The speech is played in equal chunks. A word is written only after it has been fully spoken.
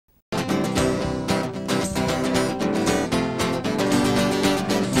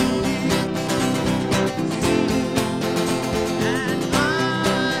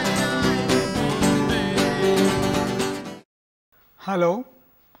Hello,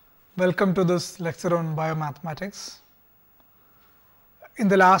 welcome to this lecture on biomathematics. In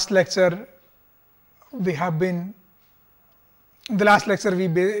the last lecture, we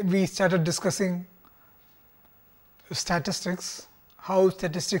started discussing statistics, how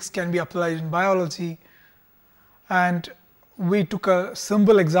statistics can be applied in biology, and we took a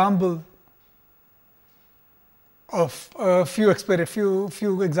simple example of a few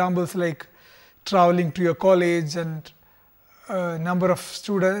examples like traveling to your college and number of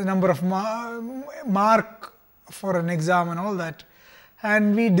mark for an exam and all that,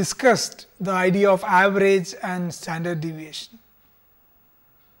 and we discussed the idea of average and standard deviation.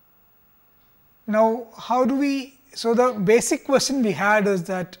 Now, so the basic question we had is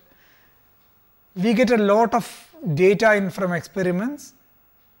that we get a lot of data in from experiments,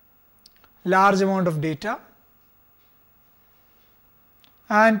 large amount of data,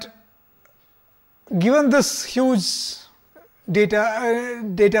 and given this huge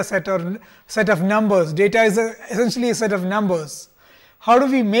data set or set of numbers, data is essentially a set of numbers. How do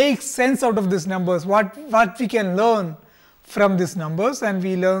we make sense out of these numbers? What we can learn from these numbers? And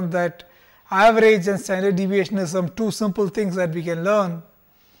we learned that average and standard deviation is some two simple things that we can learn,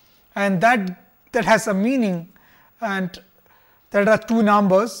 and that has a meaning, and there are two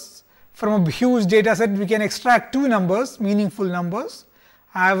numbers. From a huge data set we can extract two numbers, meaningful numbers,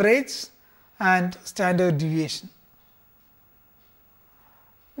 average and standard deviation.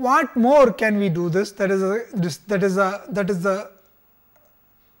 What more can we do this? That is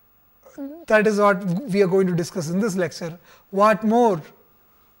what we are going to discuss in this lecture. What more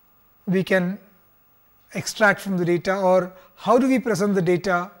we can extract from the data, or how do we present the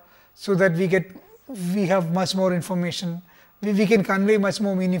data so that we have much more information, we can convey much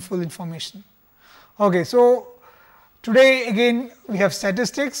more meaningful information. Okay, so today again we have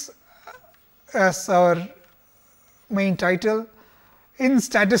statistics as our main title. In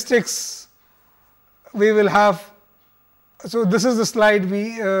statistics we will have, so this is the slide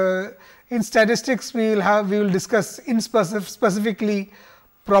in statistics we will discuss specifically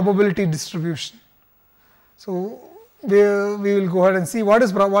probability distribution. So we will go ahead and see what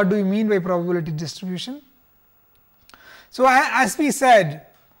do we mean by probability distribution. So as we said,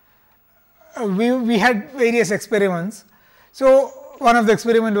 we had various experiments. So one of the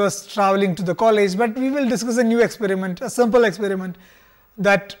experiment was traveling to the college, but we will discuss a new experiment, a simple experiment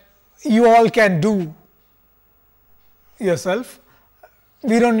that you all can do yourself.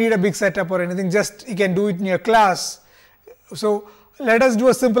 We don't need a big setup or anything, just you can do it in your class. So let us do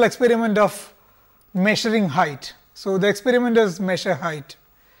a simple experiment of measuring height. So the experiment is measure height.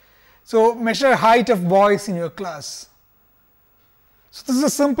 So measure height of boys in your class. So this is a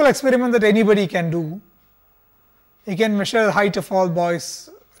simple experiment that anybody can do. You can measure the height of all boys,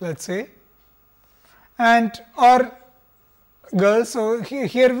 let's say, or girls. So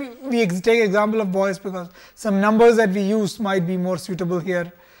here we take example of boys because some numbers that we use might be more suitable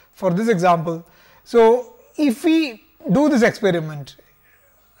here for this example. So if we do this experiment,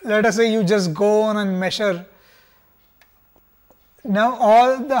 let us say you just go on and measure now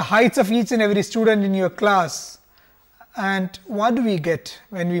all the heights of each and every student in your class, and what do we get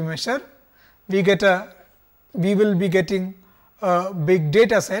when we measure? We will be getting a big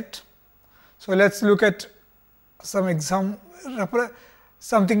data set. So let's look at something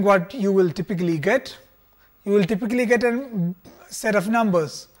what you will typically get. You will typically get a set of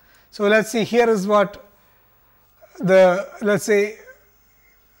numbers. So let's see, here is what let's say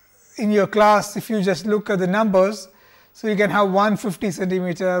in your class, if you just look at the numbers, so you can have 150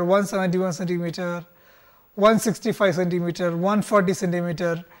 centimeter, 171 centimeter, 165 centimeter, 140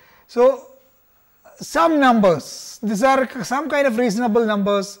 centimeter. So some numbers, these are some kind of reasonable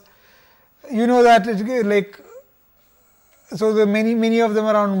numbers. You know that so the many of them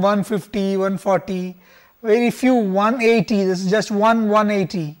around 150, 140, very few 180. This is just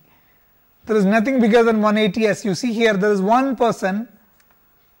 180. There is nothing bigger than 180. As you see here, there is one person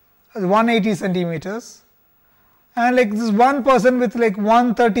 180 centimeters, and this one person with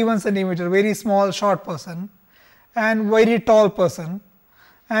 131 centimeter, very small short person, and very tall person,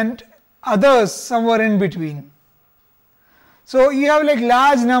 and others somewhere in between. So you have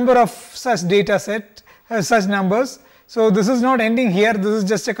large number of such data set, such numbers. So this is not ending here, this is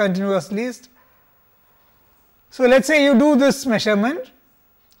just a continuous list. So let's say you do this measurement,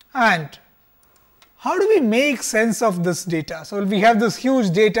 and how do we make sense of this data? So we have this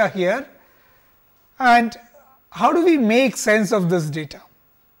huge data here, and how do we make sense of this data?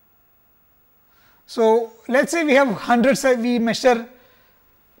 So let's say we have hundreds, we measure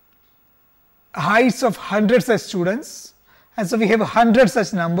heights of hundreds of students, and so we have 100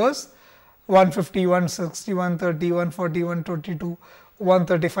 such numbers. 150, 160, 130, 140, 122,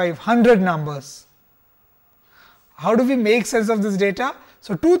 135, 100 numbers. How do we make sense of this data?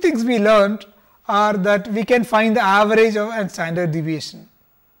 So, two things we learned are that we can find the average and standard deviation.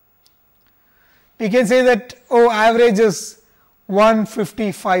 We can say that, oh, average is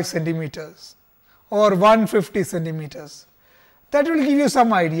 155 centimeters or 150 centimeters. That will give you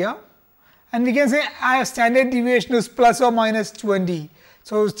some idea, and we can say standard deviation is plus or minus 20.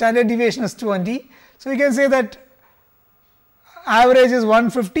 So, standard deviation is 20. So, we can say that average is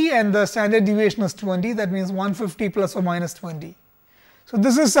 150 and the standard deviation is 20, that means 150 plus or minus 20. So,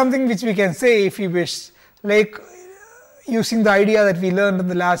 this is something which we can say if we wish, like using the idea that we learned in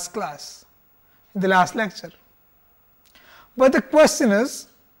the last class, in the last lecture. But the question is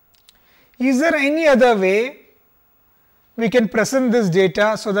there any other way we can present this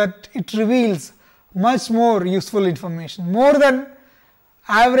data so that it reveals much more useful information, more than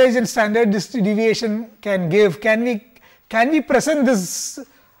average and standard deviation can give? Can we present this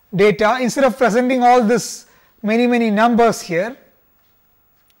data instead of presenting all this many numbers here?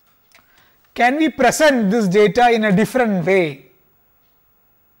 Can we present this data in a different way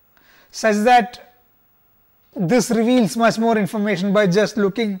such that this reveals much more information by just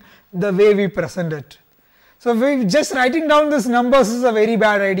looking the way we present it? So, just writing down these numbers is a very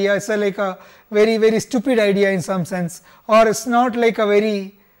bad idea. It's like a very stupid idea in some sense, or it's not like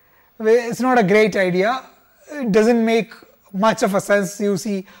it's not a great idea. It doesn't make much of a sense. You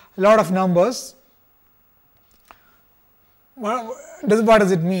see a lot of numbers. What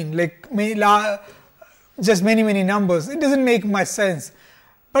does it mean? Like just many numbers. It doesn't make much sense.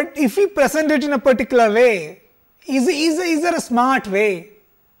 But if we present it in a particular way, is there a smart way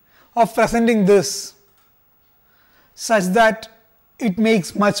of presenting this such that it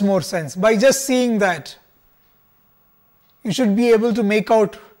makes much more sense? By just seeing that, you should be able to make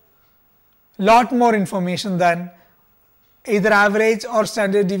out lot more information than either average or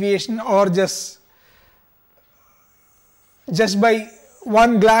standard deviation, or just by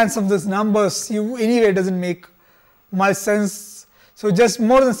one glance of these numbers, anyway doesn't make much sense. So, just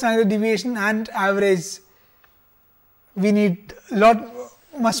more than standard deviation and average, we need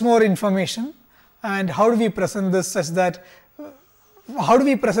much more information. And how do we present this such that, how do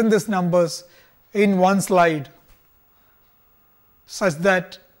we present these numbers in one slide such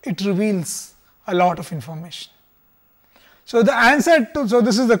that it reveals a lot of information? So, the answer to, so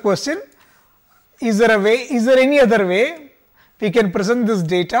this is the question, is there any other way we can present this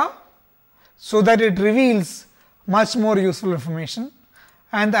data so that it reveals much more useful information?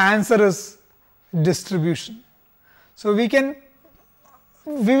 And the answer is distribution. So,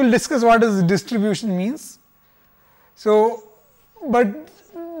 we will discuss what is distribution means. So, but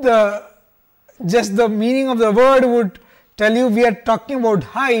just the meaning of the word would tell you we are talking about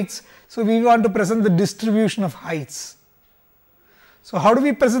heights. So, we want to present the distribution of heights. So, how do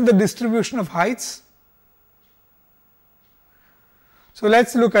we present the distribution of heights? So, let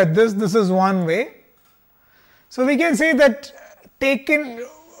us look at this. This is one way. So, we can say that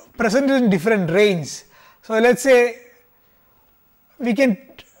presented in different range. So, let us say we can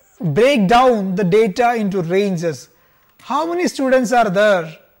break down the data into ranges. How many students are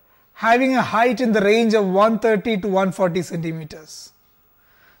there having a height in the range of 130 to 140 centimeters?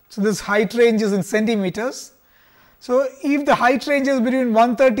 So, this height range is in centimeters. So, if the height range is between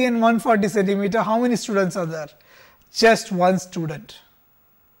 130 and 140 centimeter, how many students are there? Just one student.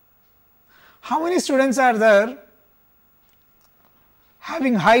 How many students are there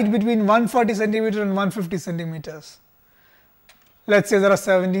having height between 140 centimeter and 150 centimeters? Let us say there are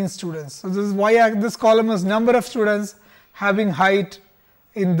 17 students. So, this is why this column is number of students having height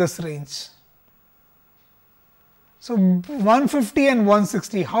in this range. So, 150 and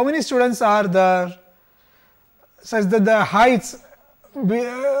 160, how many students are there such that the heights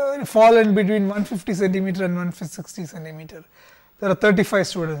fall in between 150 centimeter and 160 centimeter? There are 35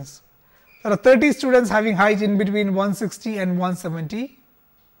 students. There are 30 students having height in between 160 and 170,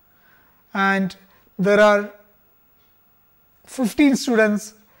 and there are 15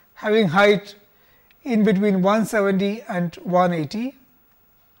 students having height in between 170 and 180,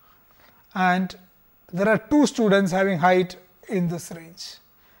 and there are 2 students having height in this range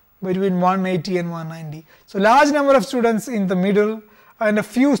between 180 and 190. So, large number of students in the middle and a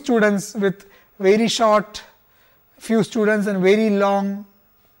few students with very short few students and very long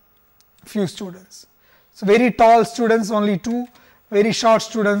few students. So, very tall students only 2, very short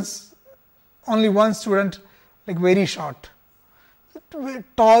students only 1 student, like very short. Two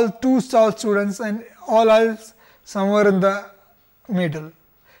tall students and all else somewhere in the middle.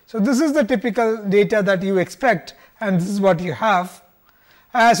 So, this is the typical data that you expect, and this is what you have.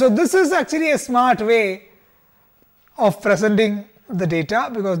 So this is actually a smart way of presenting the data,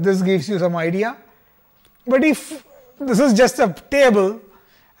 because this gives you some idea. But if this is just a table,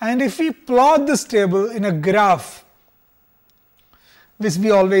 and if we plot this table in a graph, which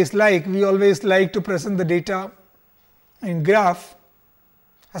we always like to present the data in graph,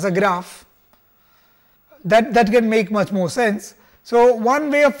 as a graph, that can make much more sense. So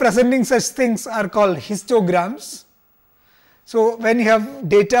one way of presenting such things are called histograms. So when you have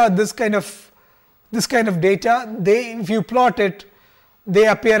data, this kind of data, if you plot it, they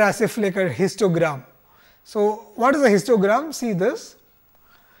appear as if like a histogram. So what is a histogram? See this.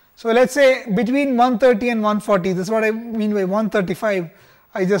 So let's say between 130 and 140, this is what I mean by 135.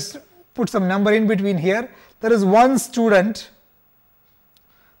 I just put some number in between here. There is one student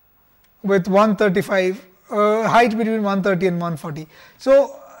with 135, height between 130 and 140.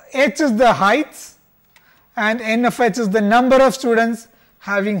 So h is the height, and n of h is the number of students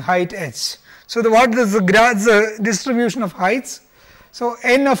having height h. So what is the distribution of heights? So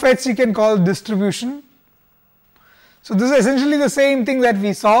n of h you can call distribution. So this is essentially the same thing that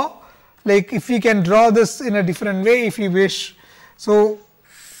we saw. Like if we can draw this in a different way if you wish. So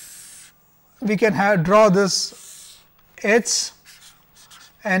we can draw this h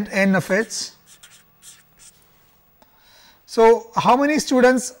and n of h. So how many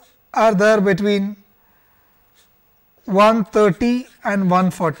students are there between 130 and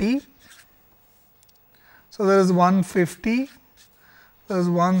 140? So there is 150, there is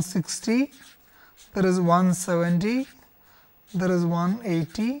 160, there is 170, there is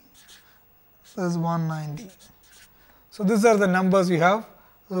 180, there is 190. So these are the numbers we have.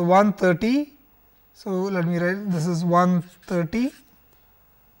 So 130. So let me write, this is 130.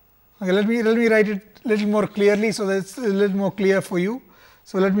 Okay, let me write it a little more clearly so that it's a little more clear for you.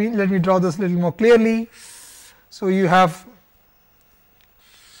 So let me draw this a little more clearly. So you have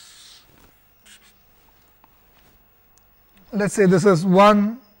let's say this is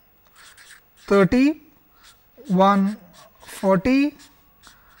 130, 140,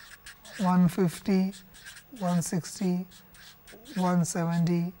 150, 160,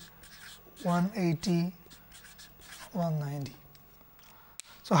 170, 180, 190.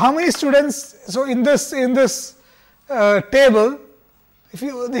 So how many students? So in this table, if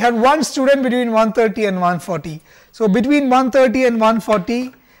they had one student between 130 and 140. So between 130 and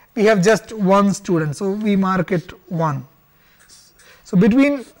 140, we have just one student. So we mark it 1. So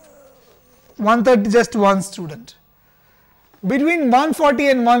between 130, just one student. Between 140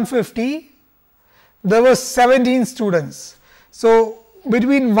 and 150, there were 17 students. So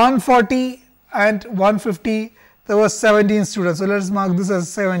between 140 and 150, there were 17 students. So let us mark this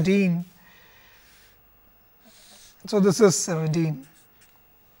as 17. So this is 17.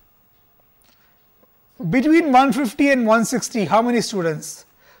 Between 150 and 160, how many students?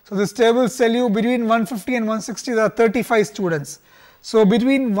 So this table tells you between 150 and 160, there are 35 students. So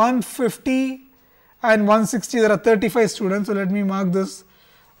between 150 and 160, there are 35 students. So let me mark this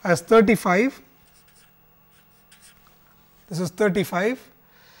as 35. This is 35.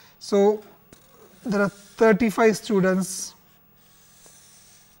 So there are 35 students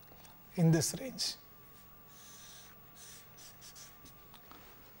in this range.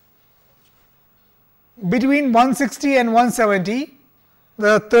 Between 160 and 170,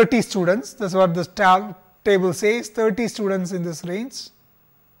 there are 30 students. That's what this table says, 30 students in this range.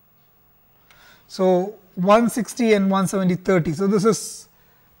 So 160 and 170, 30. So this is,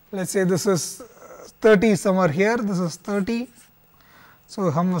 let's say this is 30 somewhere here, this is 30.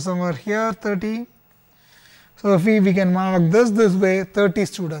 So somewhere here 30. So if we can mark this way, 30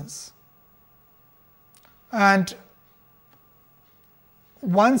 students. And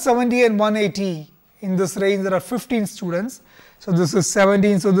 170 and 180, in this range there are 15 students. So this is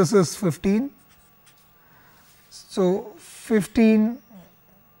 17, so this is 15. So 15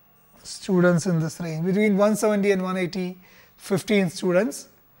 students in this range. Between 170 and 180, 15 students.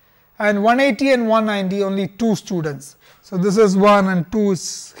 And 180 and 190, only 2 students. So this is 1 and 2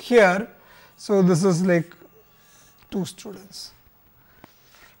 is here. So this is like 2 students.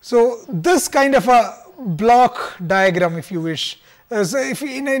 So this kind of a block diagram, if you wish. So if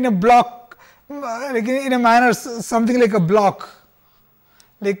in a block, like in a manner, something like a block.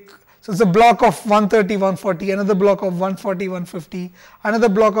 Like, so it's a block of 130, 140, another block of 140, 150, another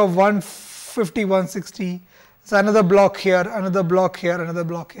block of 150, 160. It's another block here, another block here, another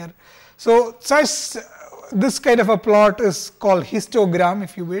block here. So this kind of a plot is called histogram,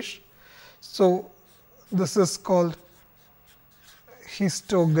 if you wish. So this is called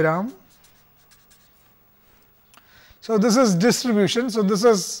histogram. So this is distribution. So this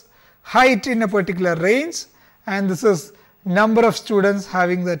is height in a particular range, and this is number of students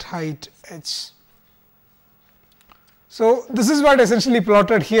having that height h. So this is what essentially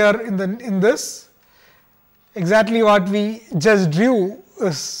plotted here in this. Exactly what we just drew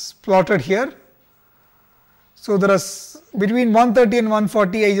is plotted here. So there is between 130 and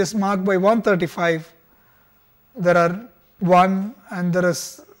 140, I just marked by 135. There are 1, and there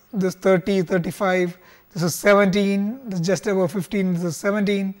is this 30, 35, this is 17, this is just above 15, this is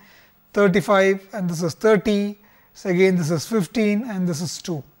 17, 35, and this is 30. So again this is 15 and this is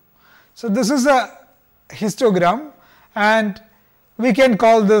 2. So this is a histogram, and we can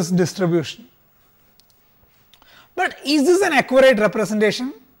call this distribution. But is this an accurate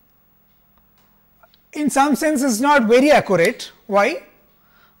representation? In some sense it is not very accurate. Why?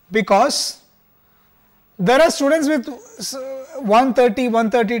 Because there are students with 130,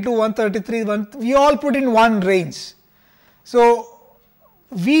 132, 133, we all put in one range. So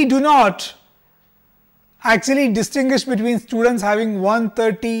we do not actually distinguish between students having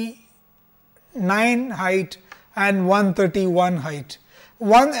 139 height and 131 height.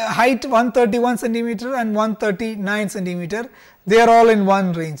 One height 131 centimeter and 139 centimeter, they are all in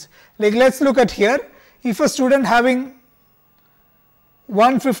one range. Like let us look at here, if a student having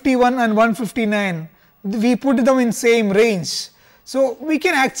 151 and 159, we put them in same range. So we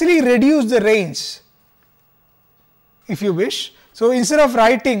can actually reduce the range if you wish. So instead of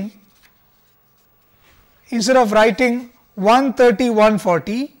writing 130,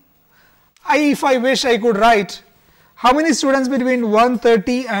 140, if I wish I could write how many students between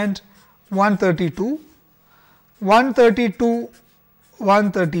 130 and 132, 132,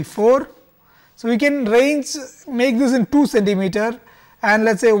 134. So we can make this in 2 centimeter, and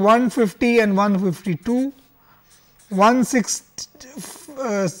let us say 150 and 152,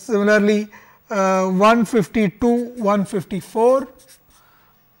 160, similarly 152, 154.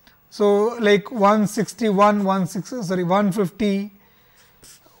 So like 161, 150,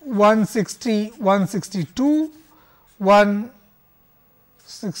 160, 162,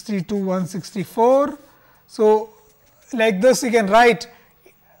 162, 164. So like this you can write,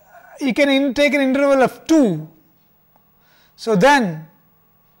 you can take an interval of 2. So then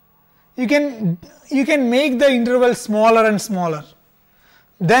you can make the interval smaller and smaller.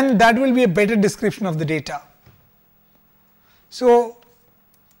 Then that will be a better description of the data. So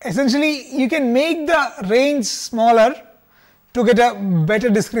essentially you can make the range smaller to get a better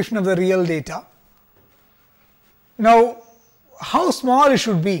description of the real data. Now how small it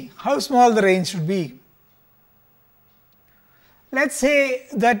should be, how small the range should be. Let us say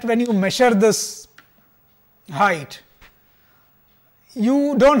that when you measure this height,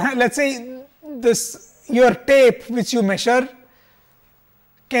 you don't have, let us say this, your tape which you measure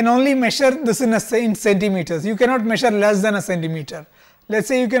can only measure this in centimeters, you cannot measure less than a centimeter. Let us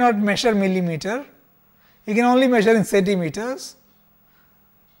say you cannot measure millimeter, you can only measure in centimeters.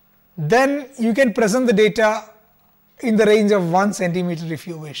 Then you can present the data in the range of 1 centimeter if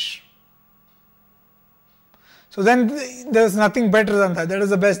you wish. So then there is nothing better than that, that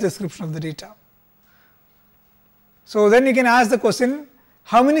is the best description of the data. So then you can ask the question,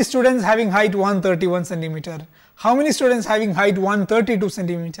 how many students having height 131 centimeter, how many students having height 132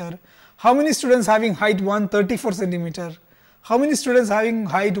 centimeter, how many students having height 134 centimeter, how many students having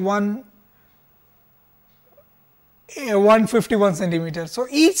height 151 centimeter. So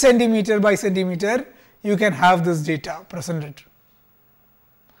each centimeter by centimeter you can have this data presented.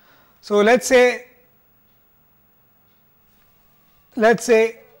 So let's say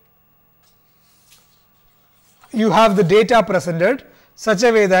you have the data presented such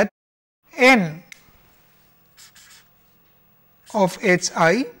a way that n of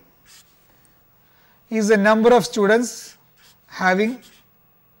hi is the number of students having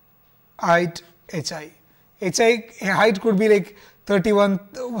height hi. Height could be like 31,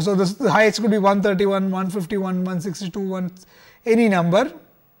 so the heights could be 131, 151, 162, any number.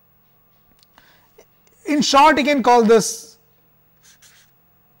 In short, you can call this.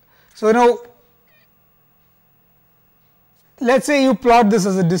 So now let us say you plot this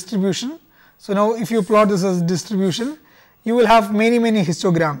as a distribution. So now if you plot this as a distribution, you will have many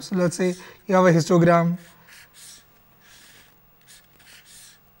histograms. So let us say you have a histogram.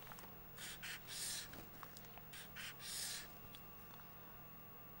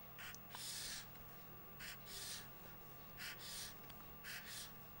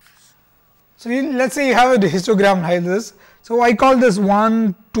 So let us say you have a histogram like this. So I call this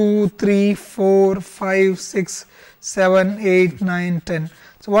 1, 2, 3, 4, 5, 6, 7, 8, 9, 10.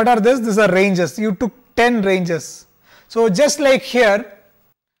 So what are this? These are ranges. You took 10 ranges. So just like here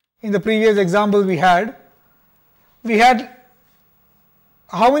in the previous example we had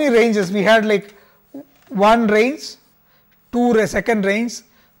how many ranges? We had like 1 range, second range,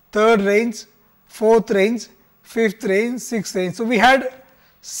 third range, fourth range, fifth range, sixth range. So we had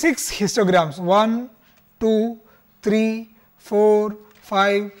 6 histograms, 1, 2, 3, 4,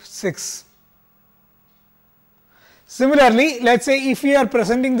 5, 6. Similarly, let us say if we are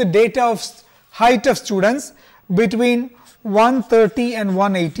presenting the data of height of students between 130 and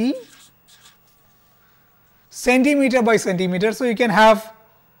 180 centimeter by centimeter. So you can have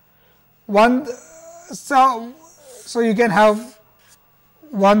so you can have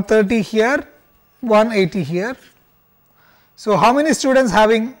 130 here, 180 here. So how many students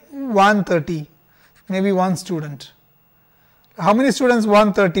having 130? Maybe one student. How many students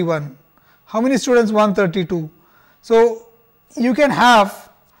 131? How many students 132? So you can have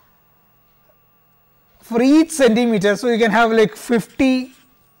for each centimeter, so you can have like 50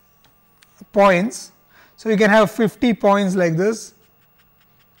 points. So you can have 50 points like this.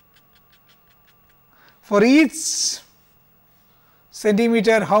 For each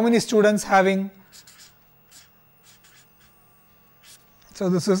centimeter, how many students having? So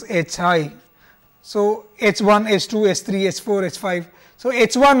this is HI. So H1, H2, H3, H4, H5. So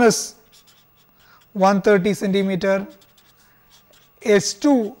H1 is 130 centimeter,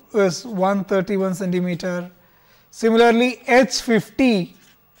 H2 is 131 centimeter. Similarly, H50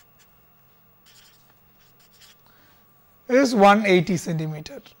 is 180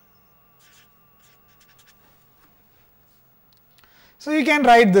 centimeter. So you can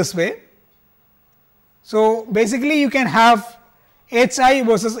write this way. So basically you can have HI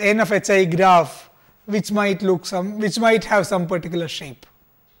versus N of HI graph, which might have some particular shape.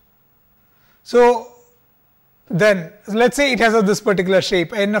 So then let us say it has this particular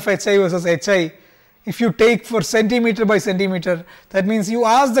shape, N of HI versus HI. If you take for centimeter by centimeter, that means you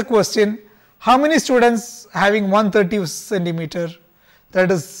ask the question, how many students having 130 centimeter?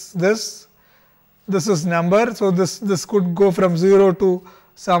 That is this. This is number. So this could go from 0 to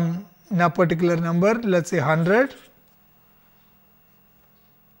some particular number, let us say 100.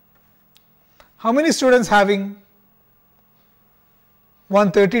 How many students having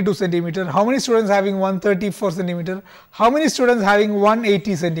 132 centimeter? How many students having 134 centimeter? How many students having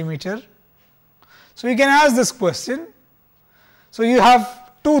 180 centimeter? So you can ask this question. So you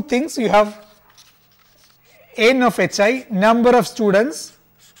have two things. You have N of HI, number of students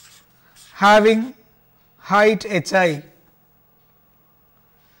having height HI.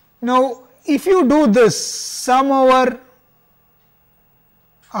 Now if you do this, sum over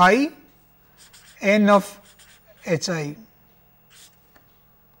I N of HI.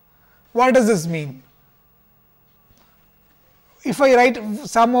 What does this mean? If I write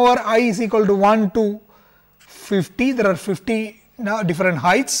sum over I is equal to 1 to 50, there are 50 different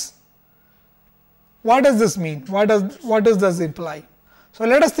heights. What does this mean? What does this imply? So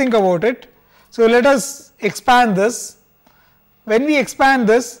let us think about it. So let us expand this. When we expand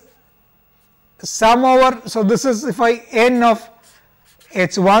this, sum over, so this is if I N of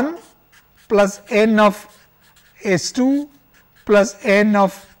H1 plus N of H2 plus N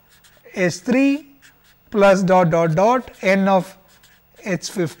of H3 plus N of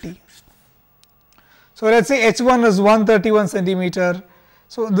H50. So let us say H1 is 131 centimeter.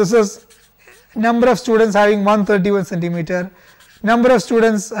 So this is number of students having 131 centimeter, number of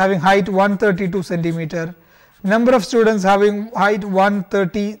students having height 132 centimeter, number of students having height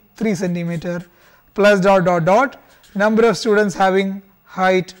 133 centimeter plus number of students having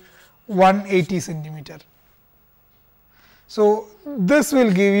height 180 centimeter. So this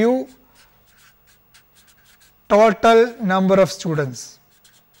will give you total number of students.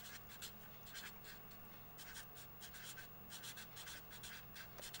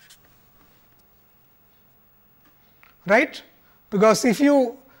 Right? Because if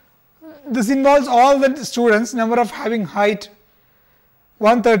you, this involves all the students, number of having height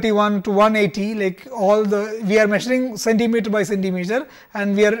 131 to 180, like all the, we are measuring centimeter by centimeter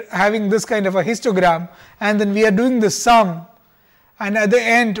and we are having this kind of a histogram, and then we are doing the sum, and at the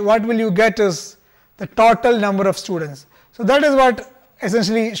end what will you get is the total number of students. So that is what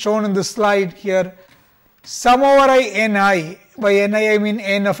essentially shown in this slide here. Sum over I Ni, by Ni I mean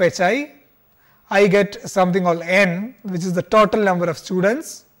N of Hi, I get something called N, which is the total number of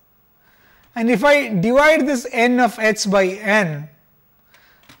students, and if I divide this N of H by N,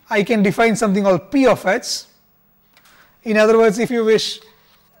 I can define something called P of H. In other words, if you wish,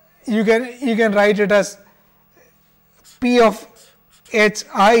 you can write it as P of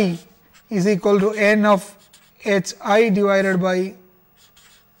Hi is equal to N of Hi divided by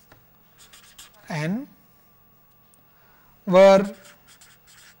N, where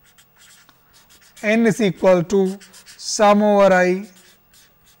N is equal to sum over I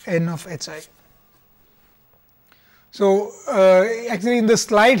N of Hi. So, actually in the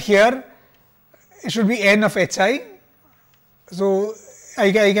slide here it should be n of hi. So,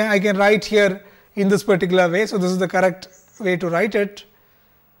 I can write here in this particular way. So, this is the correct way to write it.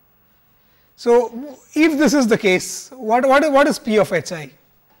 So, if this is the case, what is P of hi?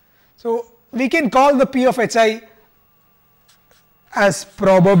 So, we can call the P of hi as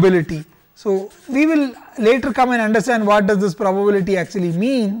probability. So, we will later come and understand what does this probability actually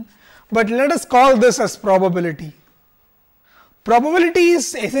mean, but let us call this as probability. Probability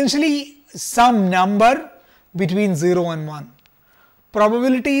is essentially some number between 0 and 1.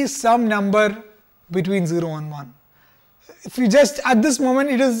 Probability is some number between 0 and 1. If you just at this moment,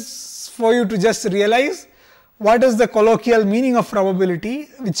 it is for you to just realize what is the colloquial meaning of probability,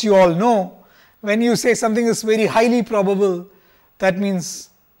 which you all know. When you say something is very highly probable, that means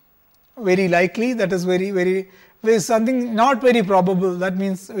very likely, that is very something not very probable, that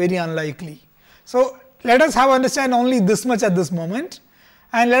means very unlikely. So, let us have understand only this much at this moment,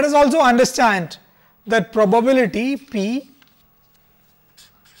 and let us also understand that probability P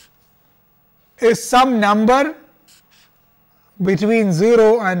is some number between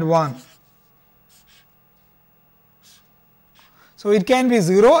 0 and 1. So, it can be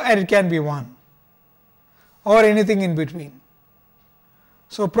 0 and it can be 1 or anything in between.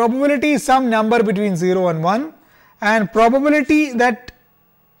 So, probability is some number between 0 and 1, and probability that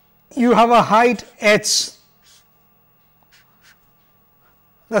you have a height h,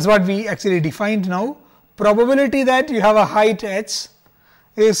 that is what we actually defined now. Probability that you have a height h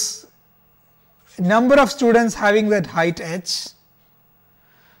is number of students having that height h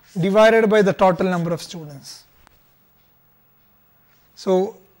divided by the total number of students.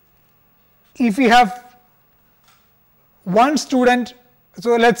 So, if we have one student,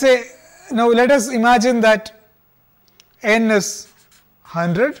 so let us say, now let us imagine that n is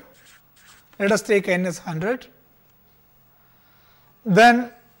 100, let us take n is 100, then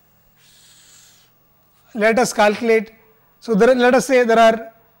let us calculate. So, let us say there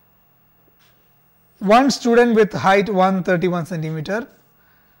are one student with height 131 centimeter,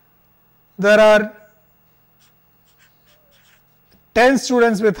 there are 10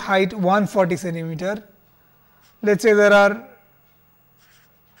 students with height 140 centimeter, let us say there are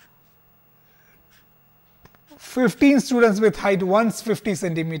 15 students with height 150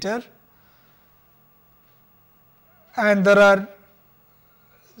 centimeter, and there are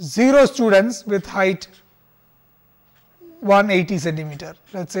 0 students with height 180 centimeter.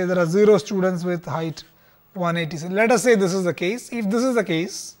 Let us say there are 0 students with height 180 centimeter. Let us say this is the case. If this is the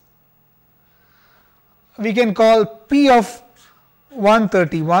case, we can call P of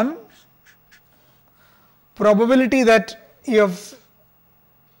 131 probability that you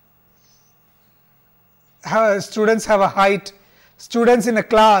have students have a height, students in a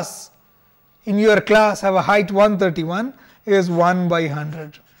class, in your class have a height 131 is 1 by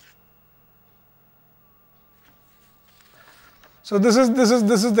 100. So, this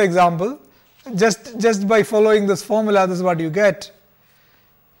is the example. Just by following this formula, this is what you get.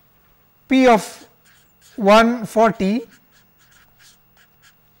 P of 140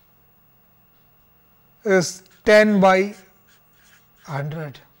 is 10 by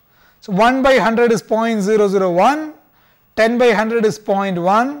 100. So, 1 by 100 is 0.001, 10 by 100 is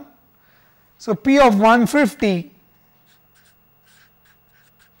 0.1. So, P of 150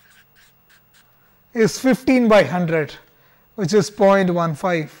 is 15 by 100, which is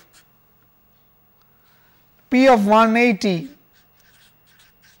 0.15. P of 180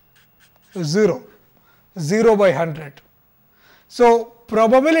 is 0, 0 by 100. So,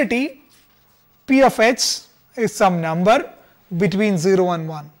 probability P of h is some number between 0 and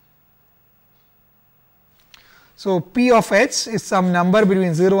 1. So, P of h is some number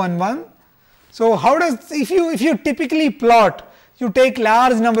between 0 and 1. So, how does, if you typically plot, you take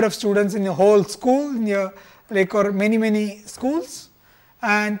large number of students in your whole school, in your like or many schools,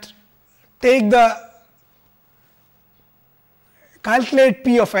 and take the calculate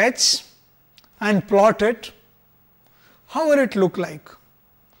P of h and plot it, how will it look like?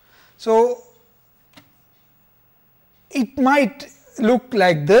 So, it might look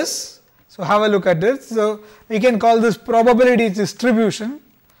like this. So, have a look at this. So, we can call this probability distribution.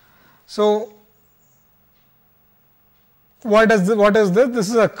 So, what is this? This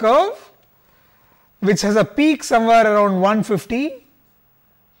is a curve which has a peak somewhere around 150,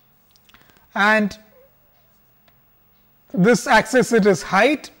 and this axis it is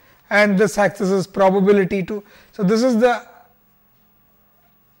height, and this axis is probability to. So, this is the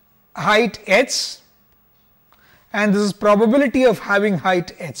height h, and this is probability of having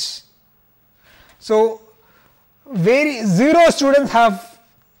height h. So, 0 students have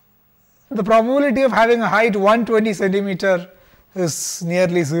the probability of having a height 120 centimeter is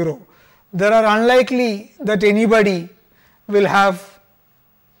nearly 0. There are unlikely that anybody will have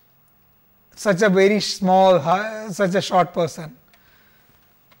such a very small, such a short person.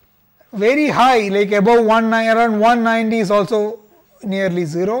 Very high, like above around 190 is also nearly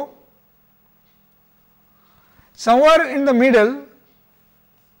 0. Somewhere in the middle,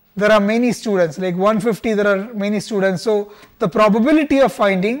 there are many students, like 150 there are many students. So, the probability of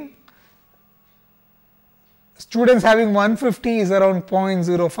finding students having 150 is around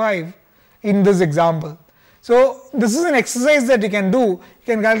 0.05 in this example. So, this is an exercise that you can do. You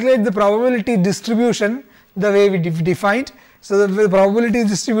can calculate the probability distribution the way we defined. So, the probability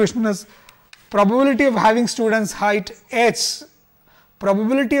distribution is probability of having students height h,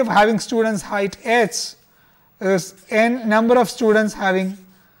 probability of having students height h is n number of students having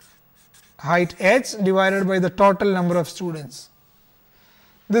height h divided by the total number of students.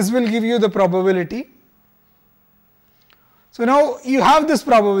 This will give you the probability. So, now you have this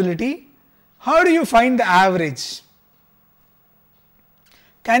probability. How do you find the average?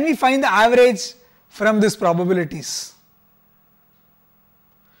 Can we find the average from these probabilities?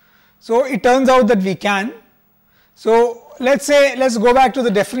 So, it turns out that we can. So, let's go back to the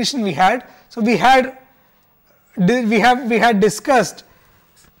definition we had. So, we had discussed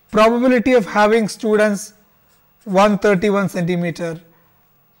probability of having students 131 centimeter,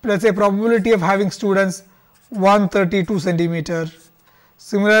 let's say probability of having students 132 centimeter.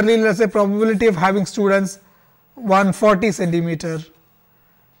 Similarly, let us say probability of having students 140 centimeter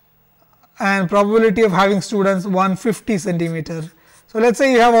and probability of having students 150 centimeter. So, let us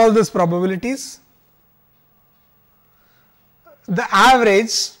say you have all these probabilities. The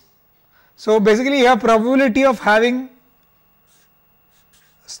average, so basically you have probability of having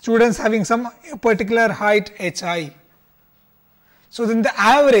students having some particular height hi. So, then the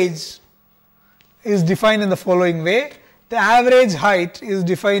average is defined in the following way. The average height is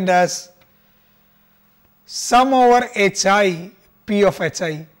defined as sum over hi p of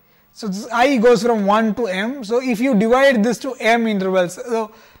hi. So, this I goes from 1 to m. So, if you divide this to m intervals,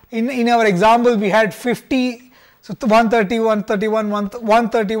 so in our example we had 50, so 130, 131,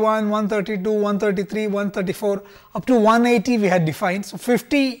 131, 132, 133, 134 up to 180 we had defined. So,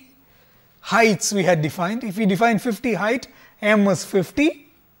 50 heights we had defined. If we define 50 height, m is 50.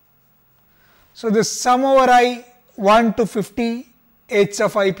 So, this sum over I 1 to 50 h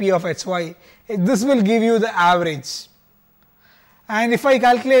of I p of hy, this will give you the average. And if I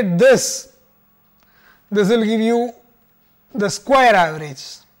calculate this will give you the square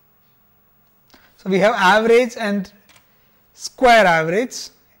average. So, we have average and square average,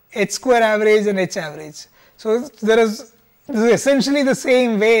 h square average and h average. So, this is essentially the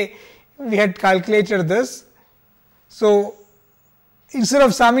same way we had calculated this. So, instead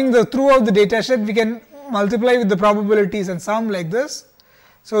of summing throughout the data set, we can multiply with the probabilities and sum like this.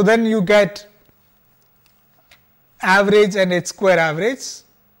 So, then you get average and h square average.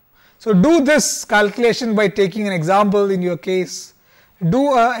 So, do this calculation by taking an example in your case.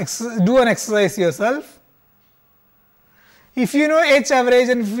 Do an exercise yourself. If you know h average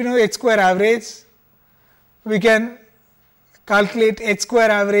and if you know h square average, we can calculate h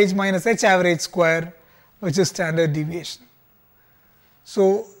square average minus h average square, which is standard deviation.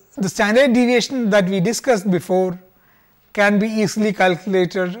 So, the standard deviation that we discussed before can be easily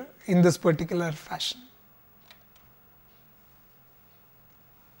calculated in this particular fashion.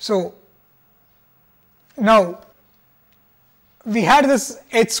 So, now we had this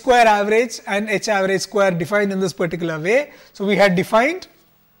h square average and h average square defined in this particular way. So, we had defined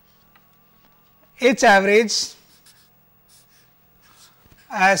h average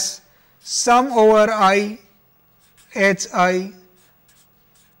as sum over I h I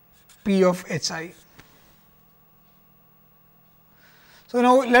p of hi. So,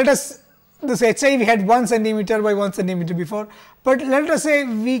 now let us, this hi we had 1 centimeter by 1 centimeter before, but let us say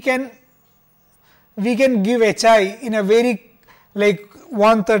we can give hi in a very like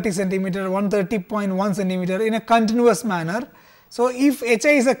 130 centimeter, 130.1 centimeter in a continuous manner. So, if hi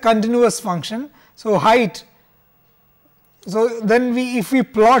is a continuous function, so height, so then if we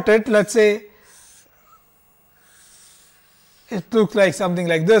plot it, let us say it looks like something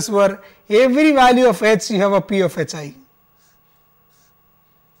like this, where every value of h you have a p of hi.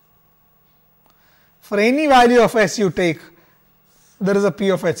 For any value of s you take, there is a p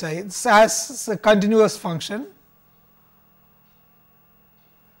of hi. It's as a continuous function.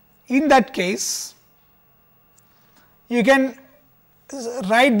 In that case, you can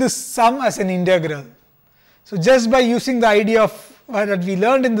write this sum as an integral. So, just by using the idea of that we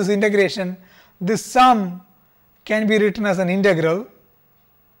learned in this integration, this sum can be written as an integral.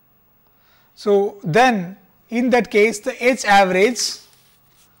 So then in that case the h average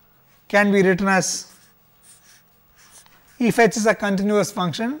can be written as, if h is a continuous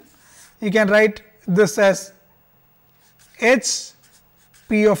function, you can write this as h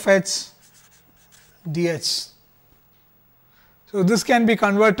p of h dh. So this can be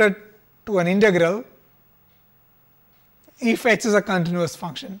converted to an integral if h is a continuous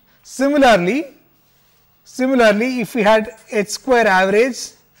function. Similarly, if we had h square average,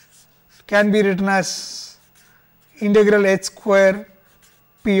 can be written as integral h square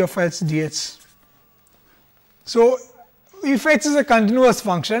p of h dh. So if h is a continuous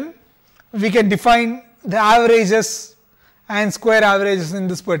function, we can define the averages and square averages in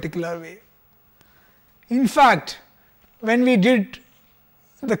this particular way. In fact, when we did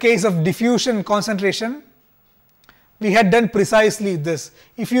the case of diffusion concentration, we had done precisely this.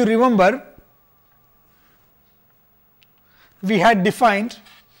 If you remember, we had defined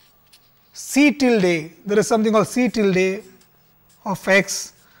C tilde, there is something called C tilde of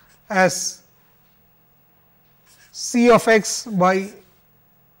x as C of x by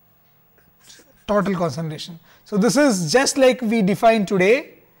total concentration. So this is just like we defined today,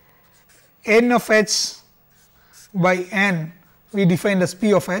 n of h by n we defined as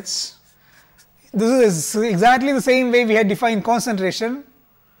p of h. This is exactly the same way we had defined concentration.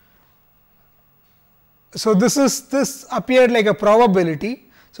 So this appeared like a probability.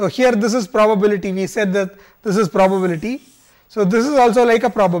 So here this is probability, we said that this is probability. So this is also like a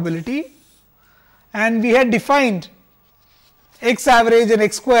probability, and we had defined x average and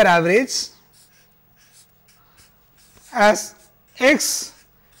x square average as x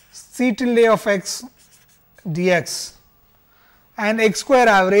C tilde of x dx and x square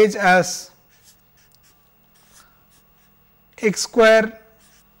average as x square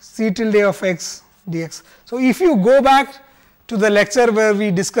C tilde of x dx. So if you go back to the lecture where we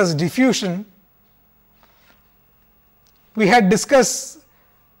discussed diffusion, we had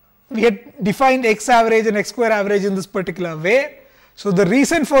defined x average and x square average in this particular way. So the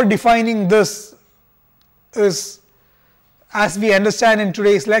reason for defining this is, as we understand in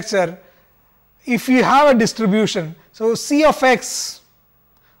today's lecture, if you have a distribution, so C of x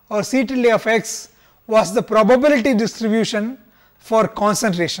or C tilde of x was the probability distribution for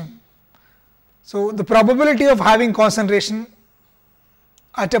concentration. So the probability of having concentration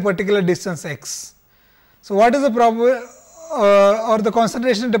at a particular distance x. So what is the probability or the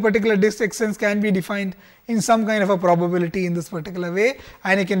concentration at a particular distance can be defined in some kind of a probability in this particular way,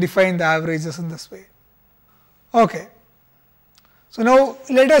 and you can define the averages in this way. Okay. So now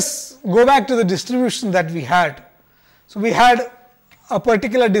let us go back to the distribution that we had. So we had a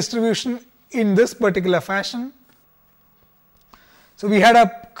particular distribution in this particular fashion. So we had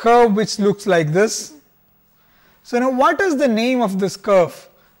a curve which looks like this. So now what is the name of this curve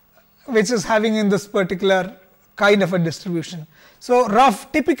which is having in this particular kind of a distribution? So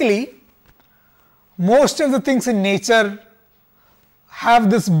typically most of the things in nature have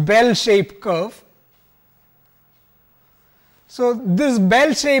this bell shaped curve. So this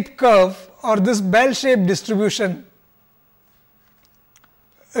bell shaped curve or this bell shaped distribution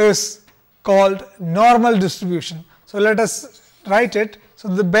is called normal distribution. So let us write it. So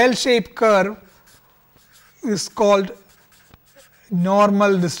the bell shaped curve is called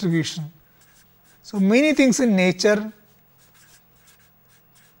normal distribution. So many things in nature,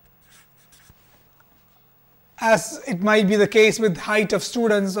 as it might be the case with height of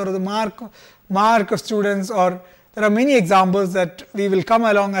students or the mark of students, or there are many examples that we will come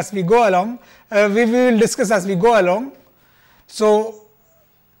along as we go along, we will discuss as we go along. So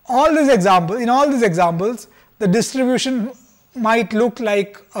all these examples, in all these examples, the distribution might look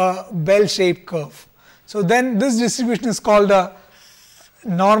like a bell shaped curve. So then this distribution is called a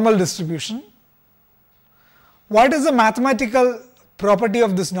normal distribution. What is the mathematical property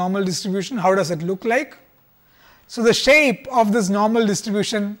of this normal distribution? How does it look like? So the shape of this normal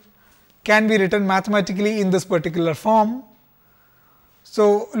distribution can be written mathematically in this particular form.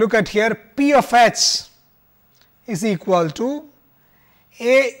 So look at here, P of h is equal to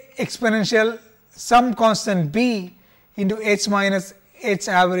a exponential some constant b into h minus h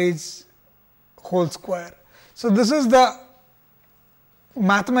average whole square. So this is the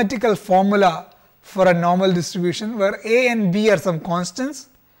mathematical formula for a normal distribution where a and b are some constants.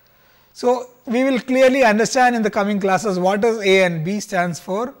 So we will clearly understand in the coming classes what does a and b stands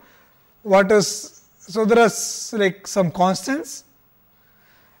for. So there are like some constants.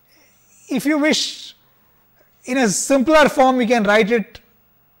 If you wish, in a simpler form, we can write it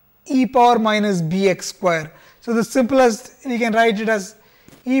e power minus bx square. So the simplest, we can write it as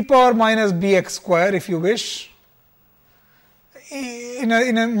e power minus bx square if you wish.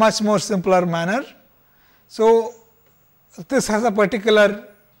 in a much more simpler manner. So, this has a particular,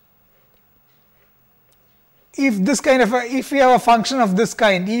 if we have a function of this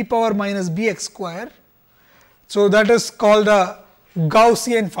kind, e power minus bx square, so that is called a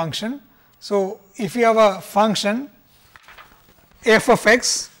Gaussian function. So, if you have a function f of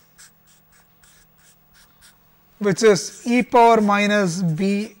x which is e power minus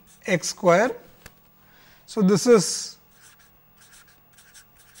bx square, so this is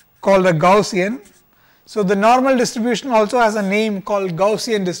called a Gaussian. So, the normal distribution also has a name called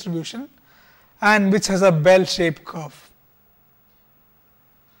Gaussian distribution, and which has a bell shaped curve.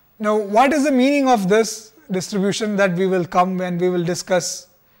 Now, what is the meaning of this distribution that we will come when we will discuss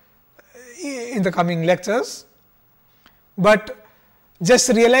in the coming lectures? But just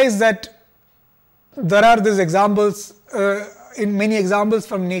realize that there are these examples, in many examples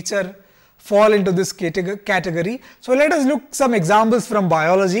from nature fall into this category. So, let us look some examples from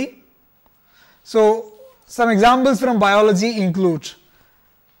biology. So, some examples from biology include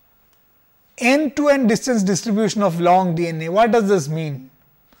end-to-end distance distribution of long DNA. What does this mean?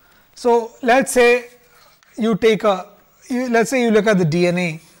 So, let us say you take let us say you look at the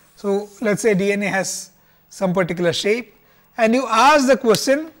DNA. So, let us say DNA has some particular shape, and you ask the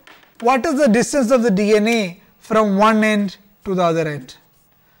question, what is the distance of the DNA from one end to the other end?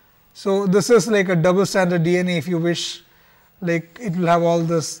 So, this is like a double stranded DNA, if you wish, like it will have all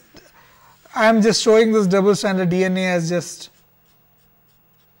this. I am just showing this double stranded DNA as just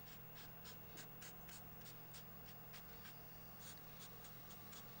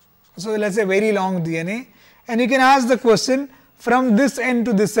so let us say very long DNA, and you can ask the question, from this end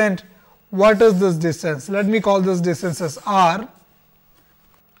to this end, what is this distance? Let me call this distance as r.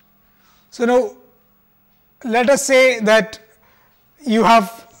 So, now let us say that you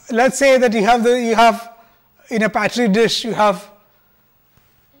have, let us say that you have in a petri dish you have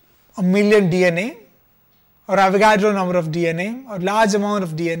a million DNA or Avogadro number of DNA or large amount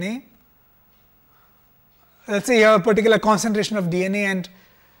of DNA. Let us say you have a particular concentration of DNA, and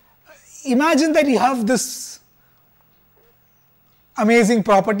imagine that you have this amazing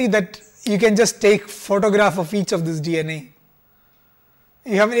property that you can just take photograph of each of this DNA.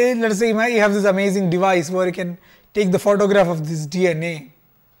 You have, let us say you have this amazing device where you can take the photograph of this DNA.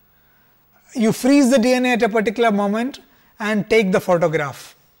 You freeze the DNA at a particular moment and take the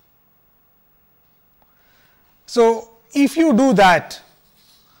photograph. So, if you do that,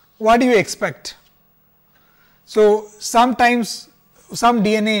 what do you expect? So, sometimes some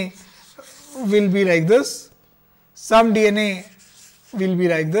DNA will be like this, some DNA will be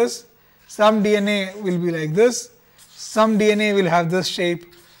like this, some DNA will be like this, some DNA will have this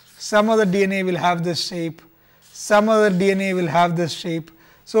shape, some other DNA will have this shape, some other DNA will have this shape.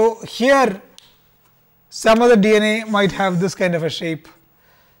 So, here some other DNA might have this kind of a shape.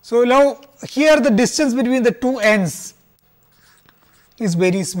 So, now here the distance between the two ends is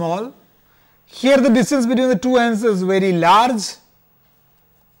very small, here the distance between the two ends is very large,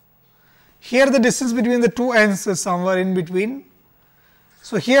 here the distance between the two ends is somewhere in between.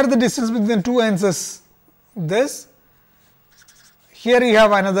 So, here the distance between the two ends is this, here you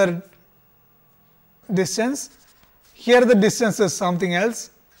have another distance, here the distance is something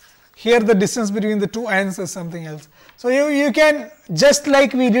else, here the distance between the two ends is something else. So, you can, just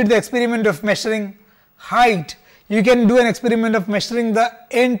like we did the experiment of measuring height, you can do an experiment of measuring the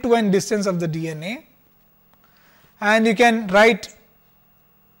end-to-end distance of the DNA, and you can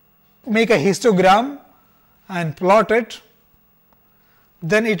make a histogram and plot it.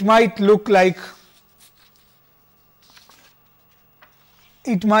 Then it might look like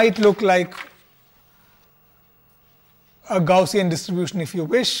a Gaussian distribution, if you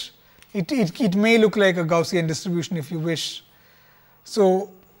wish. It may look like a Gaussian distribution, if you wish.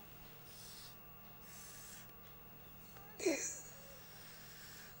 So,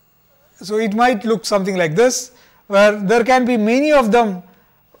 it might look something like this, where there can be many of them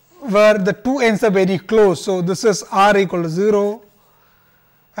where the two ends are very close. So, this is r equal to 0,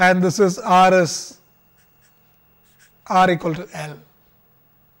 and this is r equal to L,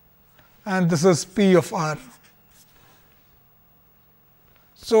 and this is P of r.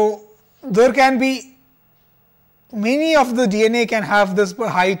 So, there can be many of the DNA can have this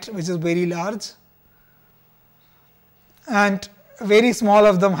height which is very large, and very small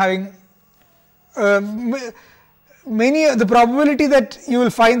of them having the probability that you will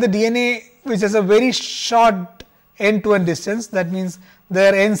find the DNA which has a very short end-to-end distance, that means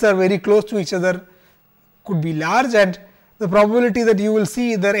their ends are very close to each other, could be large, and the probability that you will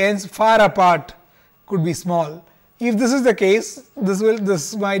see their ends far apart could be small. if this is the case,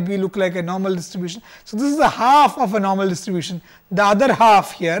 this might be look like a normal distribution. So this is the half of a normal distribution. The other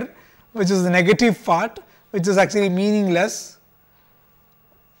half here, which is the negative part, which is actually meaningless,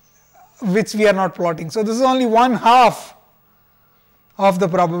 which we are not plotting. So this is only one half of the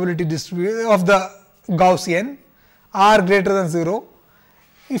probability distribution of the Gaussian, r greater than 0.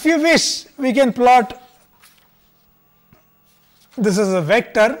 If you wish, we can plot this is a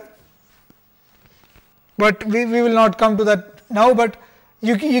vector, but we will not come to that now, but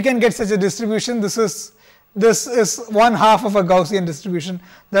you can get such a distribution. This is one half of a Gaussian distribution.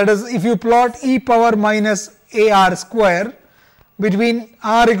 That is, if you plot e power minus ar square between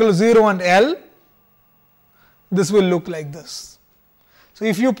r equals 0 and L, this will look like this. So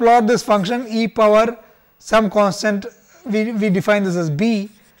if you plot this function e power some constant, we define this as b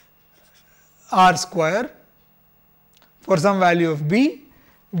r square for some value of b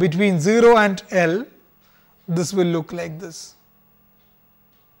between 0 and L, this will look like this.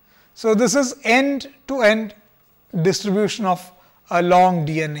 So this is end to end distribution of a long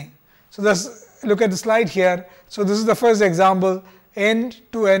DNA. So let's look at the slide here. So this is the first example, end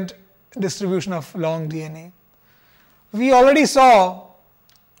to end distribution of long DNA. We already saw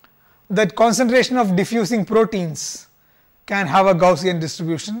that concentration of diffusing proteins can have a Gaussian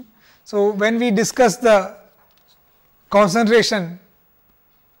distribution. So when we discuss the concentration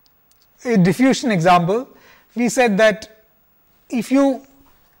diffusion example, we said that if you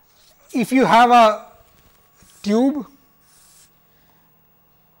have a tube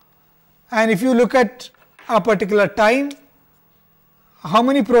and if you look at a particular time, how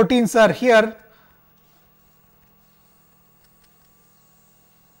many proteins are here,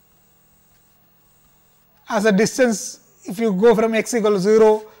 as a distance, if you go from x equals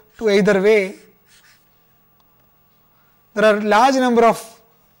 0 to either way, there are large number of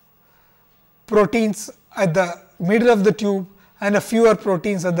proteins at the middle of the tube and a fewer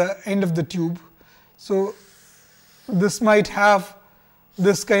proteins at the end of the tube. So this might have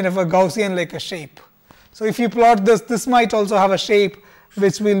this kind of a Gaussian like a shape. So if you plot this, this might also have a shape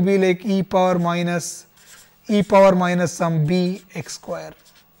which will be like e power minus some b x square.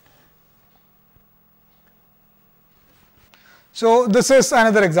 So this is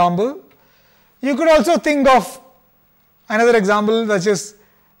another example. You could also think of another example, which is,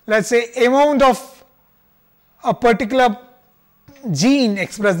 let's say, amount of a particular gene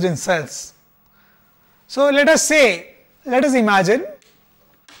expressed in cells. So let us imagine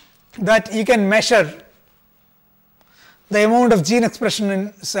that you can measure the amount of gene expression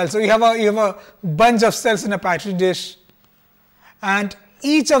in cells. So you have a bunch of cells in a petri dish, and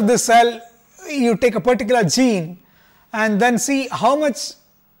each of the cell you take a particular gene and then see how much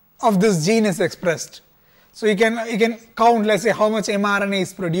of this gene is expressed. So you can count, let's say, how much mRNA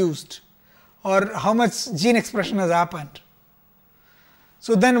is produced or how much gene expression has happened.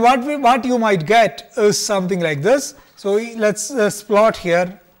 So then what you might get is something like this. So let's plot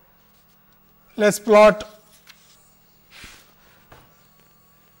here. Let's plot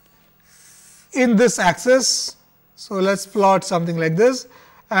in this axis. So let's plot something like this,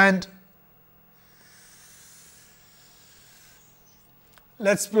 and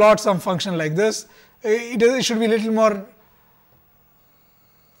let's plot some function like this. It should be a little more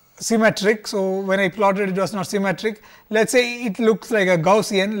symmetric. So when I plotted it was not symmetric. Let's say it looks like a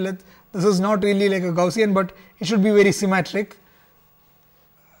Gaussian. This is not really like a Gaussian, but it should be very symmetric.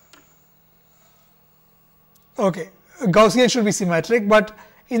 Okay, Gaussian should be symmetric, but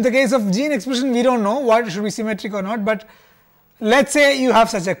in the case of gene expression, we don't know what should be symmetric or not. But let's say you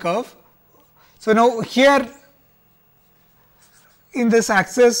have such a curve. So now here in this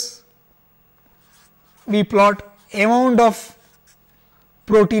axis, we plot amount of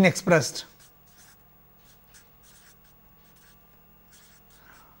protein expressed.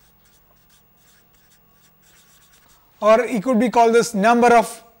 Or it could be called this number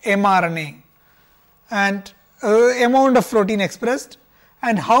of mRNA, and amount of protein expressed,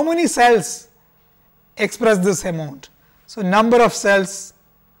 and how many cells express this amount. So number of cells.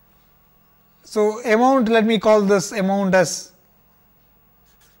 So amount, let me call this amount as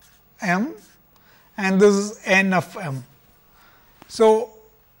m, and this is n of m. So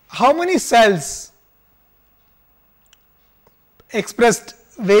how many cells expressed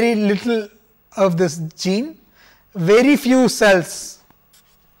very little of this gene? Very few cells,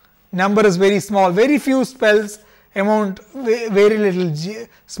 number is very small, very few cells, amount very little,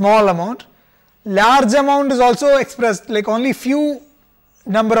 small amount. Large amount is also expressed, like only few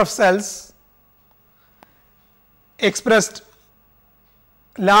number of cells expressed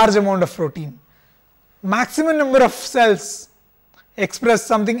large amount of protein. Maximum number of cells express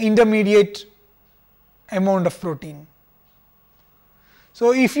something intermediate amount of protein.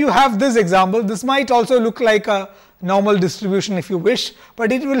 So, if you have this example, this might also look like a normal distribution if you wish,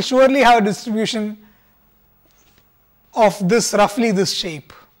 but it will surely have a distribution of this roughly this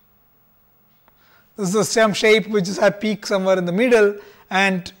shape. This is some shape which is a peak somewhere in the middle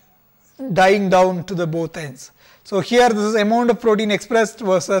and dying down to the both ends. So, here this is amount of protein expressed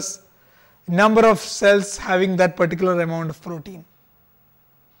versus number of cells having that particular amount of protein.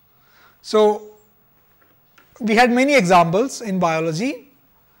 So, we had many examples in biology.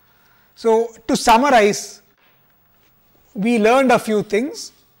 So, to summarize, we learned a few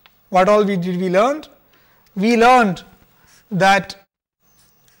things. What all we learned? We learned that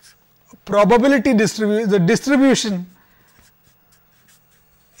probability the distribution,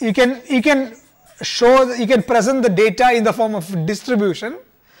 you can present the data in the form of distribution,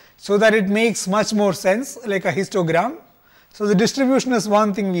 so that it makes much more sense, like a histogram. So, the distribution is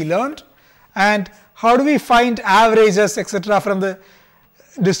one thing we learned, and how do we find averages etc. from the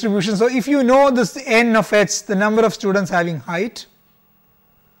distribution. So, if you know this n of h, the number of students having height,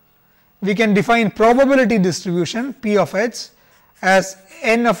 we can define probability distribution p of h as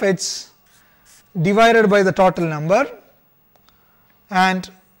n of h divided by the total number, and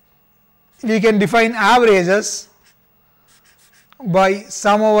we can define averages by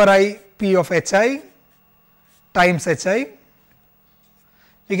sum over I p of hi times hi.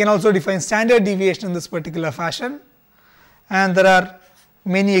 We can also define standard deviation in this particular fashion, and there are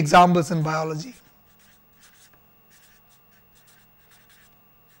many examples in biology.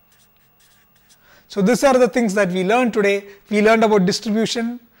 So, these are the things that we learned today. We learned about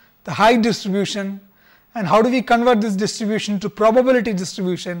distribution, the height distribution, and how do we convert this distribution to probability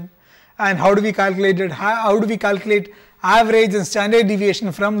distribution, and how do we calculate it, how do we calculate average and standard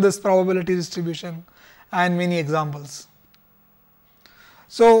deviation from this probability distribution, and many examples.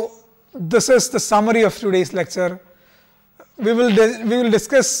 So, this is the summary of today's lecture. We will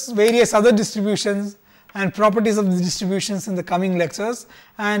discuss various other distributions and properties of the distributions in the coming lectures,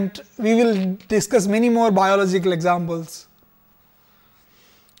 and we will discuss many more biological examples.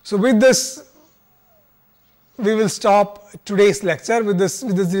 So, with this we will stop today's lecture with this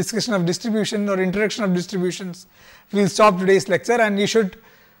discussion of distribution or introduction of distributions. We will stop today's lecture, and you should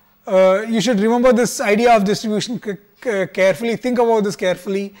remember this idea of distribution carefully. Think about this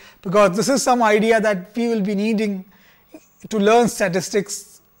carefully, because this is some idea that we will be needing to learn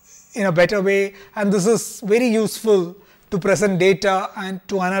statistics in a better way, and this is very useful to present data and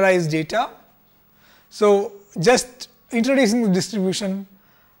to analyze data. So, just introducing the distribution,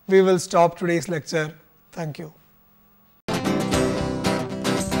 we will stop today's lecture. Thank you.